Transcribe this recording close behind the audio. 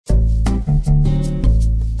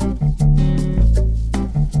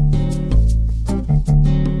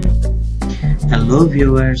Hello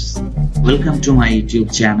viewers, welcome to my YouTube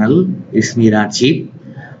channel. It's me Rajiv.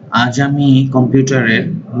 আজ আমি কম্পিউটারের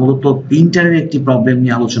মূলত প্রিন্টারের একটি প্রবলেম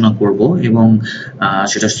নিয়ে আলোচনা করব এবং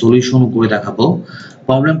সেটা সলিউশন করে দেখাবো।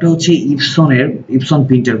 প্রবলেমটা হচ্ছে ইপসন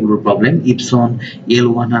প্রিন্টারগুলোর প্রবলেম। ইপসন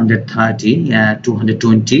L130,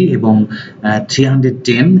 220 এবং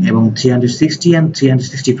 310 এবং 360 and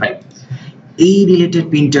 365 এই রিলেটেড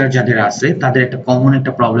প্রিন্টার যাদের আছে তাদের একটা কমন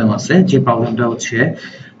একটা প্রবলেম আছে, যে প্রবলেমটা হচ্ছে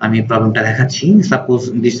আমি প্রবলেমটা দেখাচ্ছি। Suppose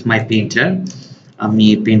this my printer. আমি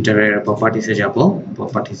প্রিন্টারের প্রপার্টিসে যাব,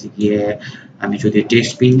 প্রপার্টিসে গিয়ে আমি যদি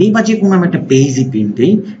টেক্সট প্রিন্ট দিই বা যে কোনো আমি একটা পেজই প্রিন্ট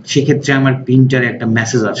দিই, সেক্ষেত্রে আমার প্রিন্টারে একটা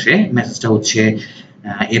মেসেজ আসে। মেসেজটা হচ্ছে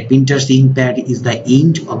এ প্রিন্টারস ইনপ্যাড is the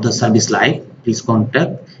end of the service life, please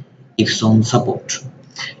contact Epson support.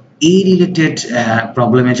 এই রিলেটেড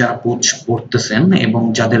প্রবলেমে যারা পড়তেছেন এবং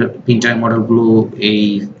যাদের প্রিন্টার মডেলগুলো এই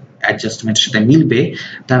অ্যাডজাস্টমেন্টের সাথে মিলবে,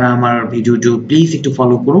 তারা আমার ভিডিওটি প্লিজ একটু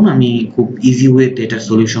ফলো করুন। আমি খুব ইজি ওয়েতে এটার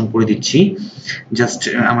সলিউশন করে দিচ্ছি, জাস্ট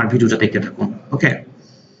আমার ভিডিওটা দেখতে থাকুন। ওকে,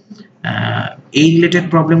 এই রিলেটেড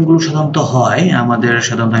প্রবলেমগুলো সাধারণত হয়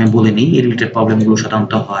আমি বলে নিই, এই রিলেটেড প্রবলেমগুলো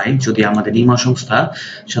সাধারণত হয় যদি আমাদের নির্মাণ সংস্থা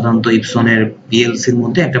সাধারণত ইপসনের পিএলসির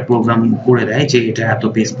মধ্যে একটা প্রোগ্রাম করে দেয় যে এটা এত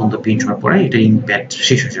পেজ পর্যন্ত প্রিন্ট হওয়ার পরে এটা ইম্প্যাক্ট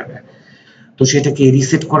শেষ হয়ে যাবে। তো সেটাকে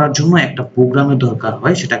রিসেট করার জন্য একটা প্রোগ্রামের দরকার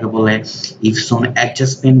হয়, সেটাকে বলে ইপসন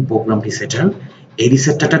অ্যাডজাস্টমেন্ট প্রোগ্রাম রিসেটার। এই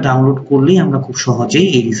রিসেটারটা ডাউনলোড করলেই আমরা খুব সহজেই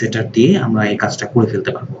এই রিসেটার দিয়ে আমরা এই কাজটা করে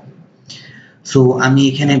ফেলতে পারবো। সো আমি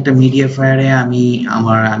এখানে একটা মিডিয়া ফায়ারে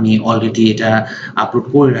আমি অলরেডি এটা আপলোড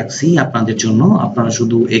করে রাখছি আপনাদের জন্য। আপনারা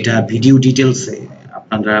শুধু এটা ভিডিও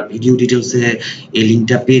ডিটেলসে এই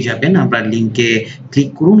লিঙ্কটা পেয়ে যাবেন। আপনারা লিঙ্কে ক্লিক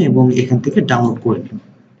করুন এবং এখান থেকে ডাউনলোড করে নিন।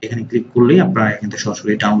 এখানে ক্লিক করলেই আপনারা এখান থেকে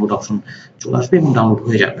সরাসরি ডাউনলোড অপশন চলে আসবে এবং ডাউনলোড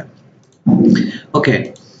হয়ে যাবে। ওকে,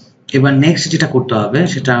 এবার নেক্সট যেটা করতে হবে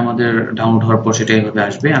সেটা আমাদের ডাউনলোড হওয়ার পর সেটা এইভাবে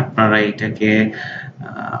আসবে। আপনারা এটাকে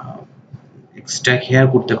এক্সট্রাক্ট হেয়ার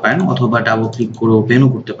করতে পারেন অথবা ডাবল ক্লিক করে ওপেনও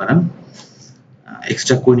করতে পারেন,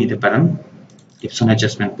 এক্সট্রাক্ট করে নিতে পারেন। ইপসন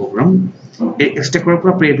অ্যাডজাস্টমেন্ট প্রোগ্রাম এক্সট্রাক্ট করার পর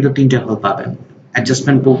আপনি এর ভিতরে তিনটা হল পাবেন।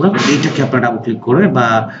 অ্যাডজাস্টমেন্ট প্রোগ্রাম, এইটাকে আপনারা ডাবল ক্লিক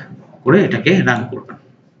করে এটাকে রান করবেন।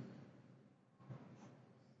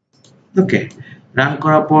 ওকে, রান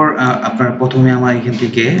করার পর আপনার প্রথমে আমার এখান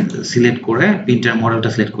থেকে সিলেক্ট করে প্রিন্টার মডেলটা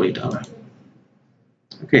সিলেক্ট করে দিতে হবে।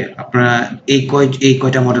 ওকে, আপনারা এই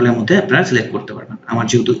কয়টা মডেলের মধ্যে আপনারা সিলেক্ট করতে পারবেন। আমার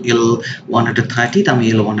যেহেতু L130, আমি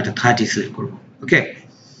L130 সিলেক্ট করব। ওকে,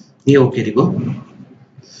 দিয়ে ওকে দিব।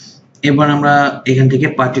 এবার আমরা এখান থেকে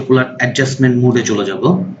পার্টিকুলার অ্যাডজাস্টমেন্ট মোডে চলে যাব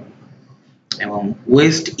এবং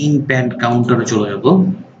ওয়েস্ট ইন প্যান কাউন্টারে চলে যাব,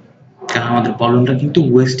 কারণ আমাদের প্রবলেমটা কিন্তু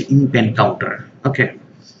ওয়েস্ট ইন প্যান কাউন্টার। ওকে,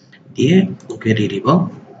 দিয়ে ওকে দিয়ে দিব।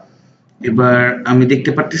 এবার আমি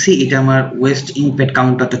দেখতে পারতেছি এটা আমার ওয়েস্ট ইনপ্যাড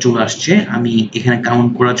কাউন্টারটা চলে আসছে। আমি এখানে কাউন্ট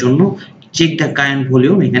করার জন্য চেক দ্য কারেন্ট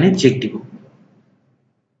ভলিউম এখানে চেক দিব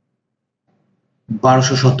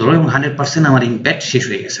 1217 এবং 100% আমার ইনপ্যাড শেষ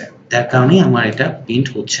হয়ে গেছে। তার কারণে আমার এটা প্রিন্ট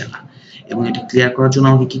হচ্ছে না। এবং এটা ক্লিয়ার করার জন্য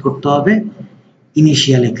আমাকে কি করতে হবে?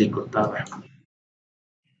 ইনিশিয়ালে ক্লিক করতে হবে।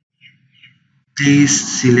 Please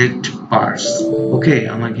select parts. ওকে,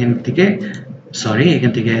 আমার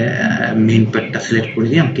এখান থেকে মেইন প্যাডটা সিলেক্ট করে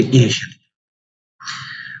দিয়ে আমাকে ইনিশিয়াল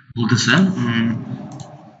বলতেছেন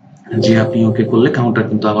যে আপনি ওকে করলে কাউন্টার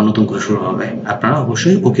কিন্তু আবার নতুন করে শুরু হবে। আপনারা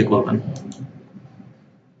অবশ্যই ওকে করবেন।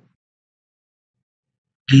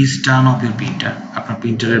 Please turn off your printer. আপনার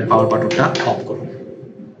প্রিন্টারের পাওয়ার বাটনটা অফ করুন।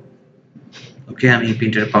 ওকে, আমি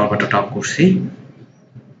প্রিন্টারের পাওয়ার বাটনটা অফ করছি,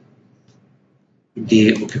 দিয়ে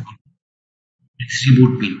ওকে করব।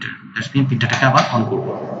 রিবুট প্রিন্টার, জাস্ট আমি প্রিন্টারটাকে আবার অন করব,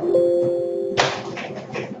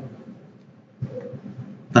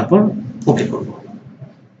 তারপর ওকে করব।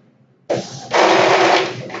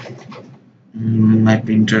 মাই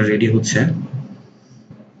প্রিন্টার রেডি হচ্ছে।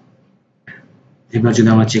 এবার যদি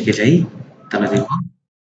আমরা চেকে যাই তাহলে দেখো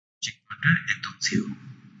চেক পয়েন্টটা একদম 0।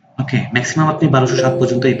 ওকে, ম্যাক্সিমাম আপনি 1207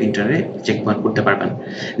 পর্যন্ত এই প্রিন্টারে চেক পয়েন্ট করতে পারবেন।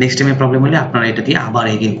 নেক্সট টাইমে প্রবলেম হলে আপনারা এটা দিয়ে আবার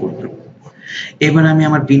এগেইন করবেন। এবার আমি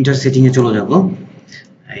আমার প্রিন্টার সেটিং এ চলে যাব।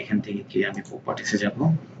 এখান থেকে কি আমি প্রপার্টিসে যাব,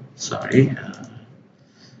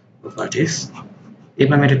 প্রপার্টিস।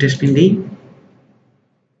 এবার আমি একটা টেস্ট প্রিন্ট দিই।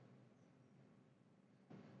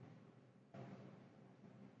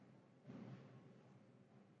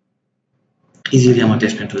 ইজিলি আমার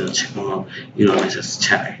টেস্ট প্রিন্ট হয়ে যাচ্ছে কোনো এরর মেসেজ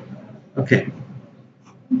ছাড়াই। ওকে,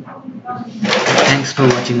 thanks for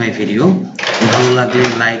watching my video. ভালো লাগলে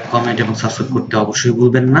লাইক, কমেন্ট এবং সাবস্ক্রাইব করতে অবশ্যই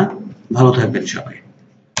ভুলবেন না। ভালো থাকবেন সবাই।